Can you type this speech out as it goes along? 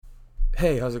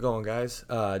Hey, how's it going, guys?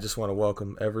 I just want to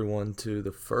welcome everyone to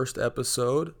the first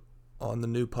episode on the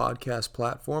new podcast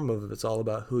platform of It's All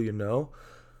About Who You Know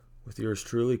with yours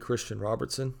truly, Christian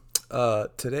Robertson.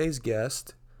 Today's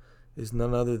guest is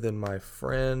none other than my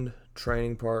friend,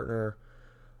 training partner,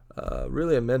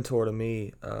 really a mentor to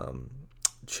me,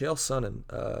 Chael Sonnen.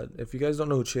 If you guys don't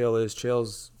know who Chael is,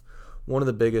 Chael's one of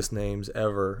the biggest names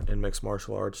ever in mixed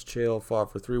martial arts. Chael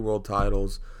fought for 3 world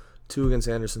titles, 2 against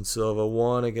Anderson Silva,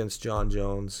 1 against John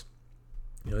Jones.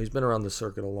 You know, he's been around the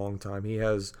circuit a long time. He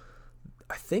has,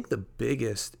 I think, the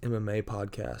biggest MMA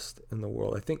podcast in the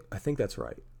world. I think that's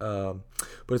right. But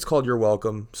it's called You're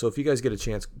Welcome. So if you guys get a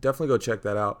chance, definitely go check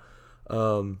that out.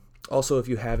 Also, if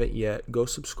you haven't yet, go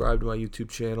subscribe to my YouTube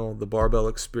channel, The Barbell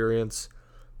Experience.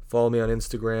 Follow me on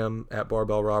Instagram at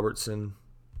Barbell Robertson,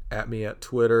 at me at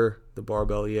Twitter, The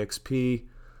Barbell EXP,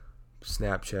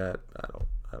 Snapchat. I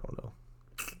don't know.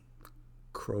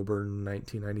 Crowburn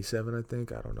 1997, I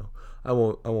think. I don't know. I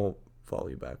won't follow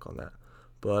you back on that.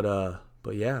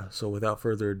 But yeah, so without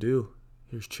further ado,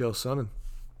 here's Chael Sonnen.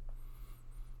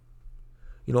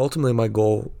 You know, ultimately my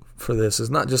goal for this is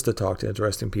not just to talk to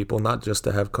interesting people, not just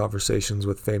to have conversations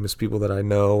with famous people that I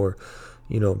know or,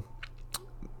 you know,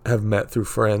 have met through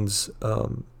friends.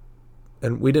 And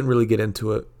we didn't really get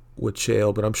into it with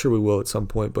Chael, but I'm sure we will at some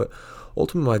point. But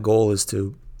ultimately my goal is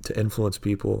to influence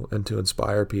people and to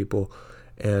inspire people.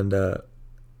 And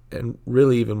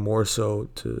really even more so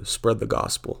to spread the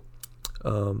gospel.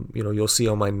 You know, you'll see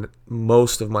on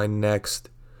most of my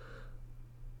next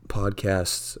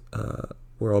podcasts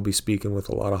where I'll be speaking with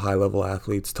a lot of high-level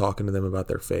athletes, talking to them about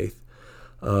their faith,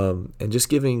 and just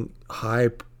giving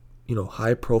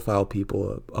high-profile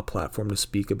people a platform to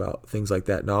speak about things like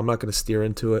that. Now, I'm not going to steer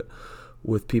into it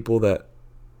with people that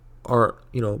aren't,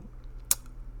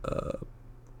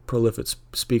 prolific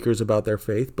speakers about their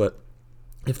faith, but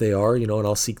if they are, and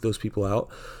I'll seek those people out.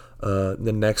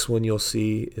 The next one you'll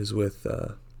see is with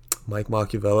Mike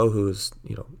Machiavello, who is,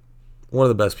 one of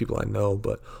the best people I know,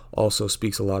 but also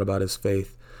speaks a lot about his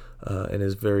faith and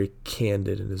is very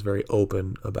candid and is very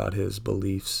open about his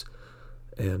beliefs.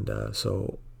 And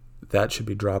so that should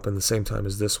be dropping the same time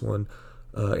as this one.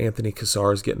 Anthony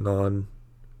Cassar is getting on,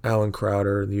 Alan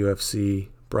Crowder, the UFC,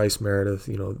 Bryce Meredith,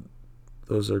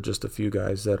 those are just a few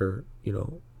guys that are,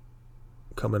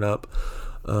 coming up.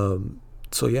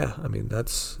 So yeah, I mean,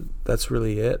 that's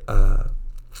really it. I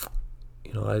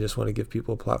just want to give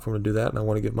people a platform to do that, and I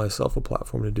want to give myself a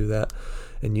platform to do that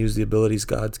and use the abilities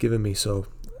God's given me. So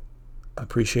I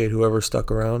appreciate whoever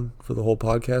stuck around for the whole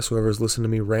podcast, whoever's listening to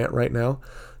me rant right now.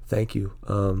 Thank you.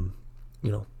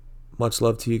 Much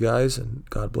love to you guys, and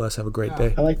God bless. Have a great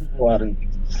day. I like to go out and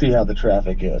see how the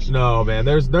traffic is. No, man,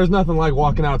 there's nothing like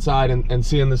walking outside and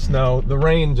seeing the snow. The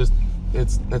rain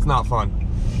it's not fun.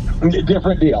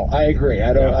 Different deal. I agree.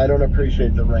 I don't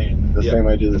appreciate the rain the same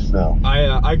I do the snow.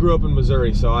 I grew up in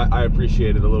Missouri, so I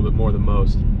appreciate it a little bit more than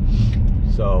most.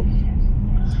 So,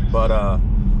 but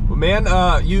man,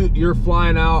 you're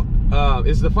flying out.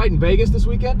 Is the fight in Vegas this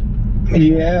weekend?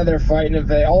 Yeah, they're fighting in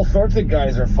Vegas. All sorts of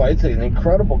guys are fighting. An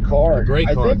incredible card. Great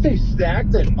card. I think they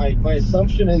stacked it. My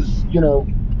assumption is,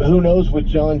 who knows with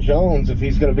John Jones if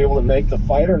he's going to be able to make the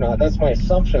fight or not. That's my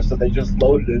assumption. So they just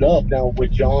loaded it up. Now with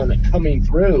John coming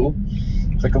through,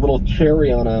 it's like a little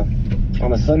cherry on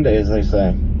a Sunday, as they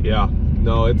say. Yeah.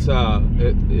 No, it's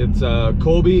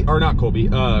Colby, or not Colby,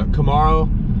 Kamaru,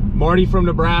 Marty from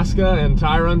Nebraska, and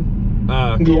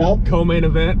Tyron. Co-main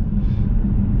event.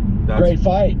 Great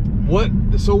fight.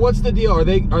 So what's the deal? Are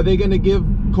they going to give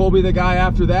Colby the guy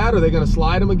after that? Are they going to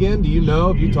slide him again? Do you know?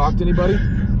 Have you talked to anybody?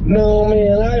 No,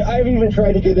 man. I've even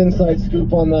tried to get inside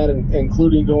scoop on that,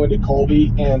 including going to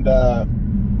Colby. And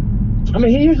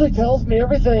he usually tells me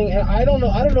everything. And I don't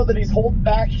know that he's holding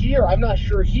back here. I'm not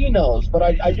sure he knows, but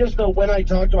I just know when I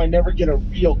talk to him, I never get a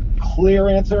real clear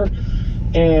answer.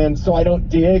 And so I don't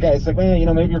dig. I say,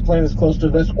 man, maybe you're playing this close to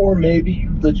this, or maybe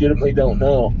you legitimately don't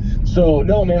know. So,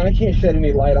 no, man, I can't shed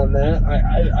any light on that.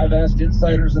 I've asked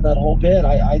insiders in that whole bit.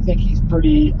 I think he's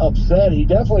pretty upset. He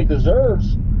definitely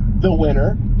deserves the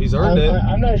winner. He's earned it.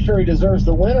 I'm not sure he deserves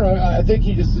the winner. I think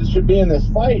he just should be in this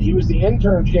fight. He was the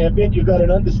interim champion. You've got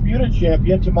an undisputed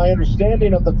champion. To my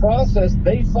understanding of the process,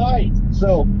 they fight.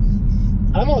 So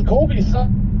I'm on Colby's side,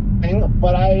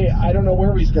 but I don't know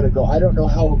where he's going to go. I don't know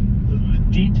how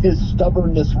deep his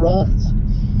stubbornness runs.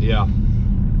 Yeah.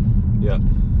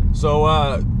 So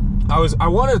I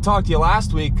wanted to talk to you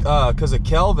last week because of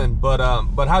Kelvin, but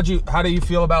how do you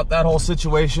feel about that whole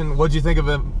situation? What'd you think of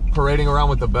him parading around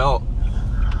with the belt?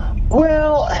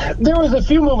 Well, there was a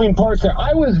few moving parts there.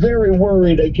 I was very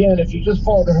worried, again, if you just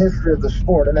follow the history of the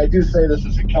sport, and I do say this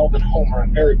as a Kelvin homer,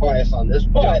 I'm very biased on this,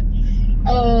 but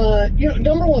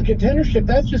number one contendership,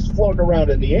 that's just floating around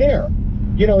in the air.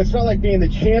 It's not like being the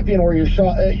champion where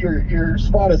your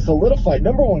spot is solidified.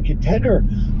 Number one contender,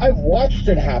 I've watched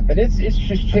it happen. It's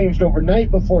just changed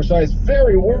overnight before. So I was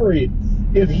very worried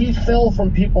if he fell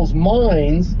from people's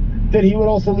minds that he would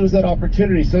also lose that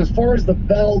opportunity. So as far as the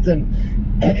belt and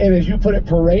as you put it,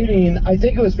 parading, I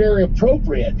think it was very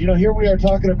appropriate. Here we are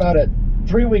talking about it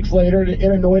 3 weeks later. It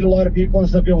annoyed a lot of people, and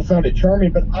some people found it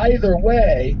charming. But either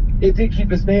way, it did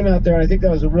keep his name out there, and I think that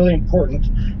was a really important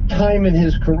time in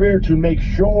his career to make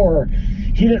sure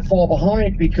he didn't fall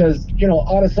behind, because,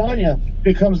 Adesanya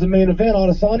becomes the main event.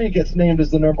 Adesanya gets named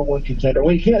as the number one contender.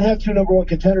 Well, you can't have two number one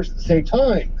contenders at the same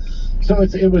time. So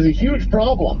it was a huge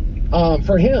problem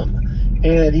for him.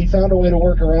 And he found a way to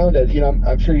work around it.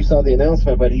 I'm sure you saw the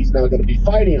announcement, but he's now going to be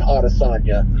fighting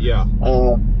Adesanya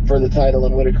for the title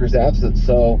in Whitaker's absence.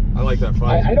 So I like that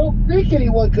fight. I don't think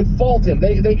anyone could fault him.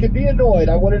 They could be annoyed.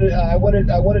 I wanted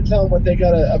to tell them what they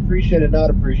got to appreciate and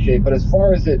not appreciate. But as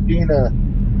far as it being a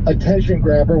attention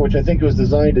grabber, which I think it was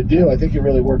designed to do, I think it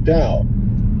really worked out.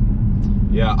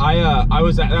 Yeah,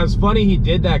 that's funny he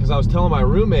did that, because I was telling my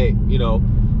roommate,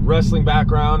 wrestling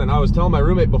background, and I was telling my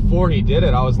roommate before he did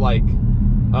it, I was like,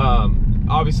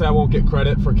 obviously I won't get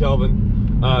credit for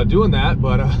Kelvin doing that,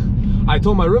 but I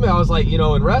told my roommate, I was like,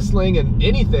 in wrestling and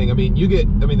anything,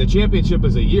 the championship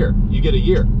is a year. You get a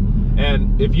year.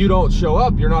 And if you don't show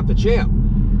up, you're not the champ.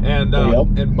 And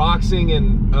and boxing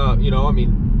and,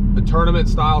 the tournament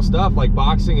style stuff like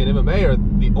boxing and MMA are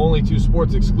the only two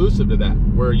sports exclusive to that,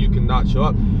 where you can not show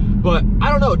up. But I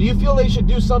don't know, do you feel they should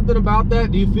do something about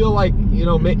that? Do you feel like,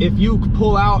 if you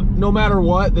pull out no matter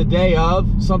what the day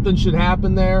of, something should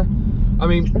happen there?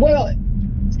 Well,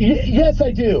 yes,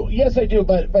 I do.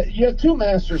 But you have two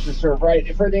masters to serve,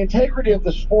 right? For the integrity of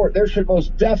the sport, there should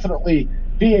most definitely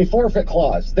be a forfeit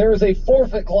clause. There is a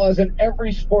forfeit clause in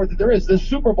every sport that there is. The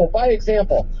Super Bowl, by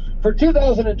example, for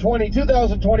 2020,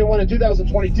 2021, and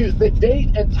 2022, the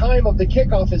date and time of the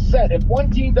kickoff is set. If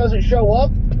one team doesn't show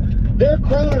up, they're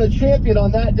crowning a champion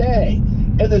on that day.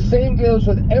 And the same goes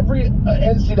with every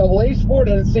NCAA sport,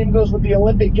 and the same goes with the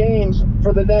Olympic Games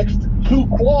for the next two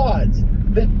quads.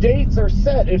 The dates are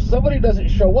set. If somebody doesn't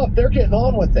show up, they're getting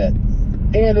on with it.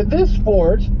 And in this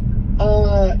sport, you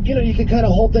can kind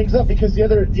of hold things up, because the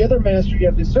other master you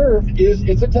have to serve is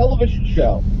it's a television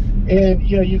show. And,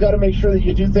 you got to make sure that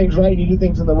you do things right and you do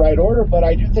things in the right order. But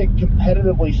I do think,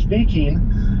 competitively speaking,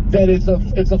 that it's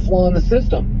a flaw in the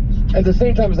system. At the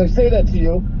same time, as I say that to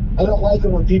you, I don't like it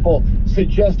when people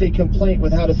suggest a complaint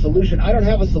without a solution. I don't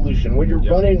have a solution. When you're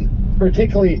running,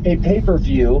 particularly a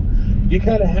pay-per-view, you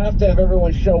kind of have to have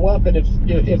everyone show up, and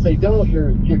if they don't,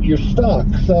 you're stuck.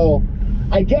 So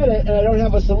I get it, and I don't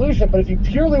have a solution. But if you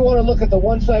purely want to look at the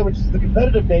one side, which is the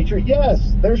competitive nature,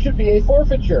 yes, there should be a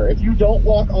forfeiture. If you don't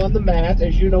walk on the mat,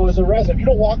 as you know as a wrestler, if you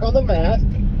don't walk on the mat,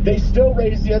 they still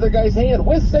raise the other guy's hand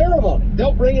with ceremony.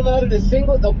 They'll bring him out in his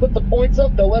singlet. They'll put the points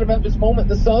up. They'll let him have his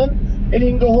moment in the sun, and he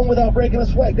can go home without breaking a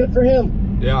sweat. Good for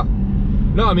him. Yeah.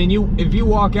 No, if you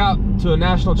walk out to a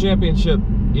national championship,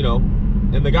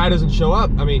 and the guy doesn't show up,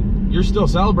 you're still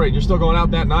celebrating. You're still going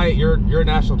out that night. You're a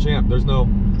national champ. There's no...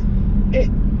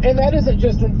 And that isn't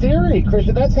just in theory,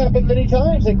 Christian. That's happened many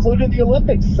times, including the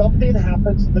Olympics. Something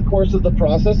happens in the course of the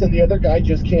process, and the other guy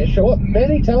just can't show up.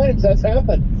 Many times that's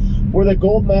happened, where the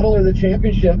gold medal or the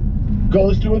championship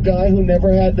goes to a guy who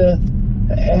never had to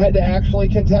actually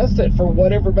contest it for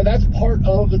whatever. But that's part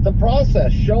of the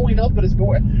process, showing up at his...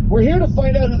 We're here to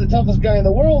find out who the toughest guy in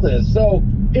the world is. So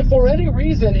if for any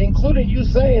reason, including you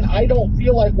saying, I don't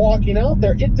feel like walking out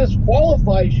there, it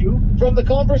disqualifies you from the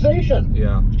conversation.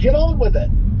 Yeah. Get on with it.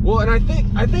 Well, and I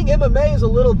think MMA is a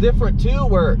little different too,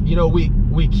 where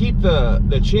we keep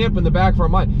the champ in the back of our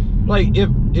mind. Like if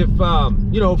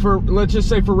for, let's just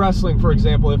say for wrestling, for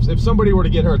example, if somebody were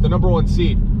to get hurt, the number one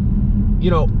seed,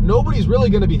 nobody's really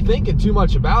going to be thinking too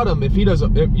much about him if he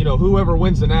doesn't. Whoever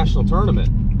wins the national tournament,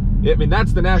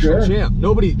 that's the national champ.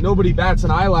 Nobody bats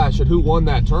an eyelash at who won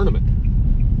that tournament.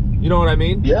 You know what I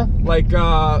mean? Yeah. Like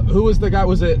who was the guy?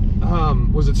 Was it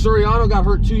Suriano got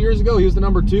hurt 2 years ago? He was the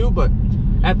number 2, but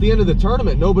at the end of the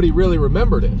tournament, nobody really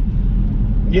remembered it.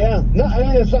 Yeah. No,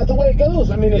 it's not the way it goes.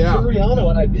 It's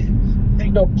Suriano, and I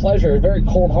take no pleasure. Very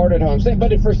cold-hearted how I'm saying.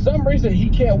 But if for some reason he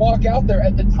can't walk out there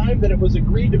at the time that it was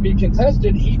agreed to be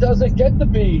contested, he doesn't get to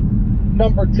be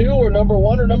number 2 or number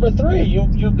 1 or number 3.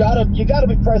 You gotta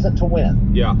be present to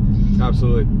win. Yeah,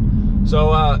 absolutely.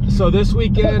 So this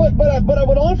weekend, but I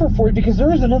would offer for you, because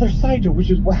there is another side to it, which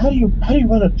is, well, how do you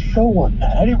run a show on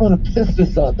that? How do you run a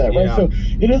business on that, right? Yeah. So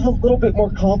it is a little bit more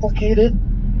complicated,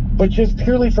 but just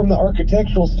purely from the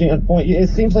architectural standpoint, it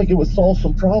seems like it would solve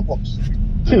some problems.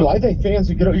 too. I think fans,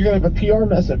 you're going to have a PR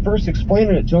mess at first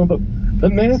explaining it to them, but the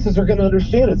masses are going to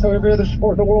understand it. It's how every other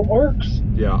sport in the world works.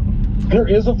 Yeah. There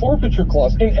is a forfeiture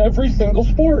clause in every single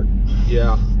sport.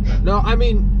 Yeah. No, I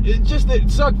mean,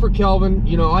 it sucked for Kelvin.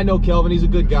 You know, I know Kelvin, he's a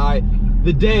good guy.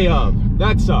 The day of,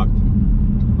 that sucked.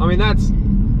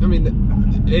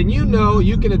 And you know,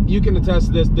 you can attest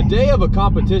to this. The day of a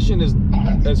competition is,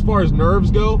 as far as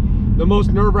nerves go, the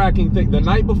most nerve-wracking thing. The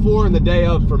night before and the day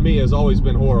of, for me, has always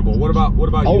been horrible. What about you?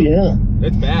 Oh yeah,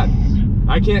 it's bad.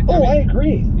 I can't. I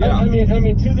agree. Yeah. I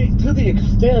mean, to the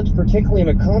extent, particularly in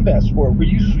a combat sport, where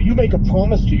you make a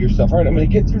promise to yourself, all right, I'm going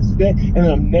to get through today, and then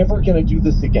I'm never going to do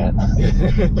this again.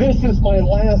 This is my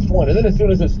last one, and then as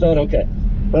soon as it's done, okay,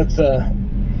 let's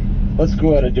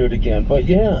go out and do it again. But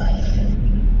yeah.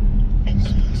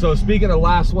 So speaking of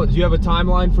last ones, do you have a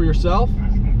timeline for yourself?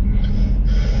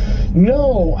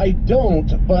 No, I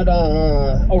don't. But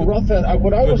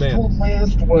what I was told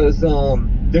last was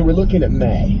they were looking at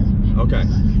May. Okay.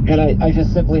 And I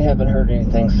just simply haven't heard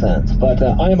anything since. But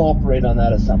I'm operating on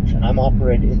that assumption. I'm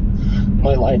operating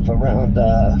my life around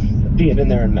being in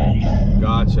there in May.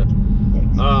 Gotcha.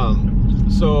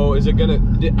 So is it gonna?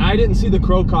 I didn't see the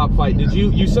Crow Cop fight. Did you?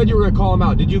 You said you were gonna call him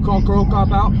out. Did you call Crow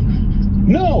Cop out?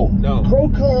 No. Crow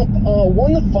Cop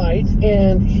won the fight,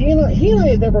 and he and I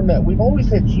had never met. We've always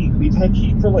had heat. We've had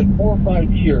heat for like 4 or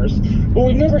 5 years, but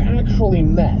we've never actually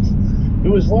met. It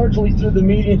was largely through the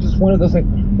media, just one of those things.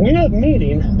 We ended up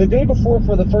meeting the day before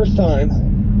for the first time.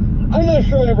 I'm not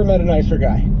sure I ever met a nicer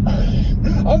guy.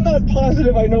 I'm not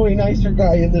positive I know a nicer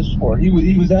guy in this sport. He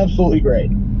was absolutely great.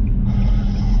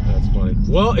 That's funny.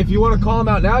 Well, if you want to call him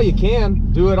out now, you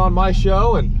can do it on my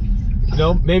show, and you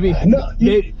know, maybe I'm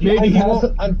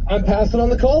passing on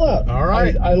the call out. All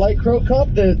right. I like Crow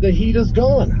Cop. The heat is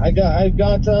gone. I've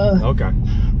got okay.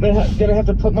 Gonna have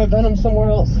to put my venom somewhere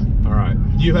else. All right.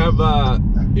 You have are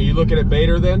you looking at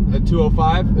Bader then at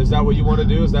 205? Is that what you want to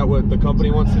do? Is that what the company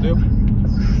wants to do?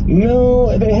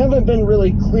 No, they haven't been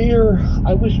really clear.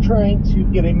 I was trying to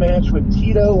get a match with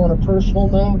Tito on a personal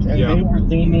note, and they were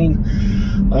leaning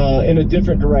in a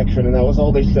different direction, and that was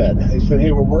all they said. They said,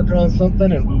 hey, we're working on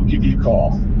something, and we'll give you a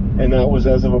call. And that was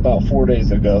as of about 4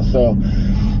 days ago. So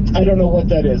I don't know what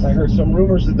that is. I heard some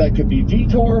rumors that could be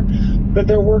Vitor that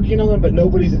they're working on, but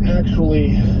nobody's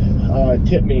actually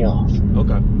tipped me off.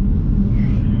 Okay.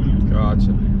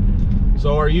 Gotcha.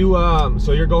 So are you,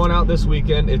 so you're going out this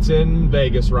weekend. It's in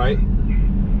Vegas, right?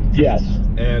 Yes.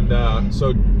 And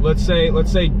so let's say,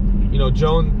 you know,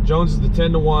 Jones is the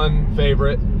 10-1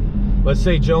 favorite. Let's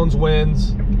say Jones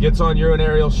wins, gets on your and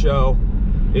Ariel's show.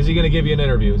 Is he going to give you an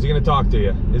interview? Is he going to talk to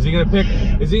you? Is he going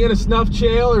to snuff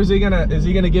Chael, or is he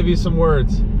going to give you some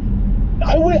words?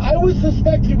 I would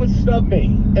suspect he would snub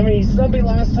me. I mean, he snubbed me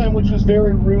last time, which was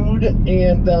very rude,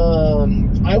 and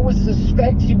I would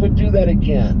suspect he would do that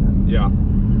again. Yeah.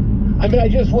 I mean,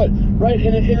 right?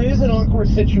 And it is an awkward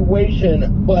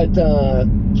situation, but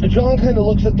John kind of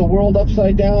looks at the world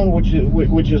upside down, which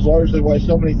is largely why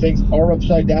so many things are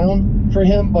upside down for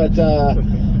him. But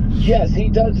yes, he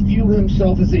does view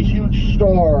himself as a huge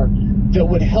star that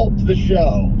would help the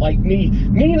show. Like me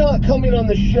not coming on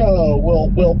the show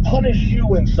will punish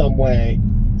you in some way,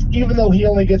 even though he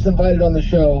only gets invited on the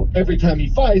show every time he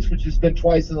fights, which has been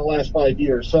twice in the last 5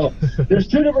 years. So there's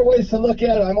 2 different ways to look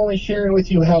at it. I'm only sharing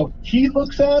with you how he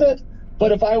looks at it.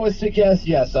 But if I was to guess,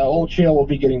 yes, old Chael will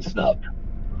be getting snubbed.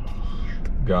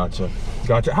 Gotcha.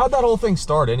 How'd that whole thing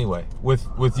start anyway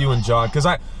with you and John? Because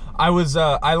I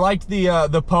liked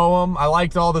the poem. I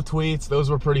liked all the tweets. Those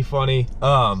were pretty funny.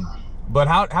 But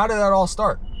how did that all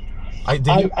start? I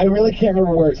really can't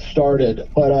remember where it started,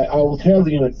 but I will tell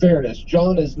you in fairness,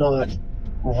 John is not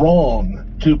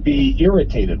wrong to be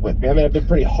irritated with me. I mean, I've been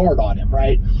pretty hard on him,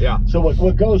 right? Yeah. So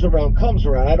what goes around comes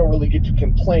around. I don't really get to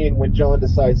complain when John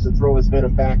decides to throw his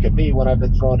venom back at me when I've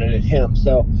been throwing it at him.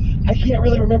 So I can't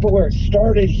really remember where it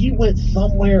started. He went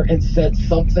somewhere and said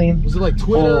something. Was it like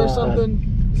Twitter or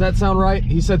something? Does that sound right?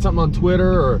 He said something on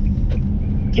Twitter, or...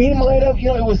 He might have,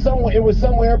 it was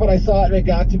somewhere, but I saw it and it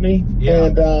got to me. Yeah.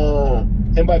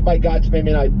 And by got to me, I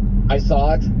mean I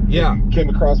saw it. Yeah. It came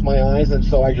across my eyes, and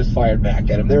so I just fired back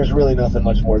at him. There was really nothing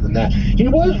much more than that. He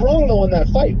was wrong though on that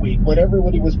fight week when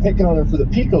everybody was picking on him for the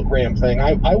picogram thing.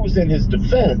 I was in his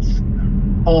defense.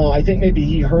 I think maybe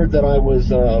he heard that I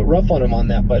was rough on him on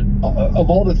that, but of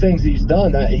all the things he's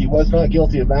done, he was not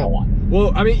guilty of that one.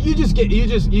 Well, I mean, you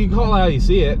call it how you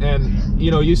see it, and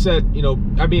you said,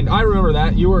 I mean, I remember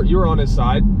that you were on his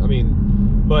side. I mean,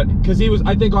 but because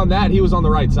I think on that he was on the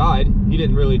right side. He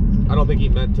didn't really. I don't think he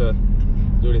meant to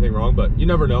do anything wrong, but you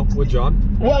never know with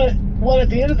John. Well, at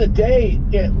the end of the day,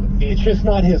 it's just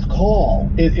not his call.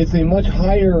 It's a much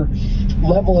higher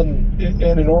level in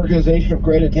an organization of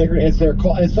great integrity. It's their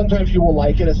call, and sometimes you will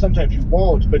like it, and sometimes you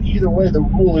won't. But either way, the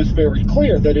rule is very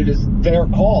clear that it is their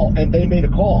call, and they made a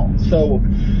call. So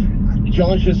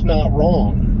John's just not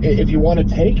wrong. If you want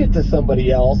to take it to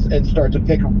somebody else and start to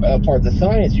pick apart the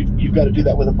science, you've got to do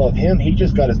that with above him. He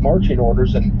just got his marching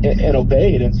orders and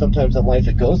obeyed, and sometimes in life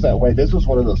it goes that way. This was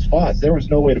one of those spots. There was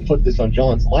no way to put this on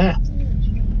John's lap.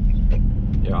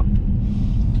 Yeah.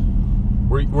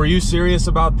 Were you serious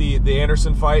about the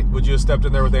Anderson fight? Would you have stepped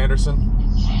in there with Anderson?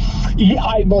 Yeah,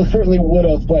 I most certainly would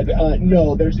have, but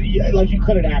no, you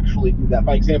couldn't actually do that.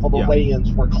 By example, the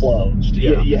weigh-ins were closed.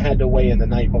 Yeah. You had to weigh in the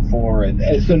night before, and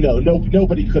so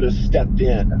nobody could have stepped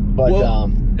in. But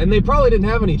and they probably didn't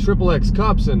have any XXX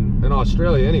cups in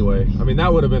Australia anyway. I mean,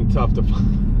 that would have been tough to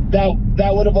find.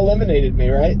 That would have eliminated me,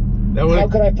 right? How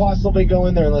could I possibly go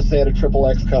in there unless they had a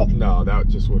XXX cup? No, that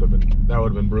would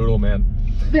have been brutal, man.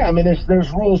 Yeah, I mean,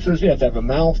 there's rules. You have to have a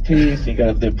mouthpiece. You got to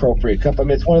have the appropriate cup. I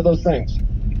mean, it's one of those things.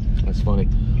 That's funny.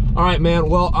 All right, man.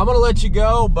 Well, I'm gonna let you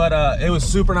go, but it was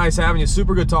super nice having you.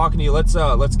 Super good talking to you.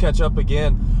 Let's catch up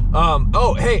again.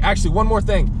 Oh, hey, actually, one more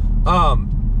thing.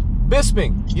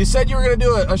 Bisping. You said you were gonna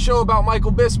do a show about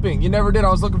Michael Bisping. You never did.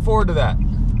 I was looking forward to that.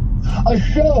 A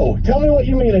show? Tell me what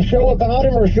you mean. A show about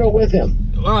him or a show with him?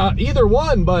 Either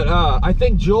one, but I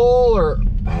think Joel, or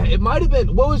it might have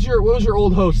been. What was your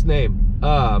old host name?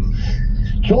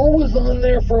 Joel was on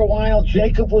there for a while.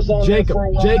 Jacob was on there for a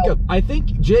while. I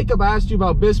think Jacob asked you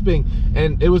about Bisping,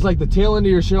 and it was like the tail end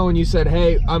of your show, and you said,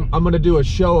 hey, I'm going to do a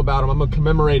show about him. I'm going to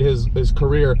commemorate his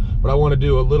career, but I want to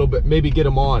do a little bit, maybe get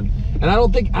him on. And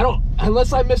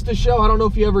unless I missed a show, I don't know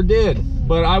if you ever did,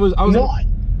 but I was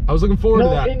looking forward to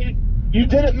that. And you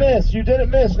didn't miss.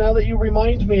 Now that you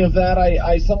remind me of that,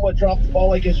 I somewhat dropped the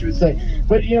ball, I guess you would say.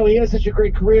 But he has such a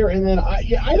great career, and then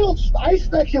I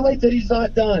speculate that he's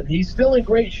not done. He's still in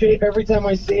great shape. Every time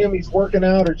I see him, he's working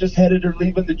out or just headed or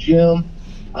leaving the gym.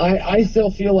 I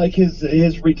still feel like his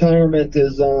retirement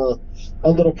is a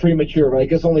little premature, but I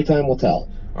guess only time will tell.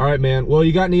 All right, man. Well,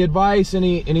 you got any advice,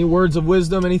 any words of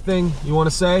wisdom, anything you want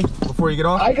to say before you get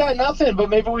off? I got nothing, but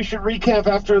maybe we should recap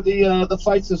after the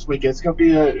fights this weekend. It's gonna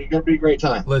be a great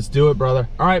time. Let's do it, brother.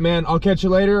 All right, man. I'll catch you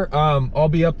later. I'll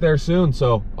be up there soon,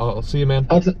 so I'll see you, man.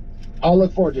 I'll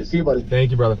look forward to it. See you, buddy.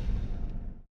 Thank you, brother.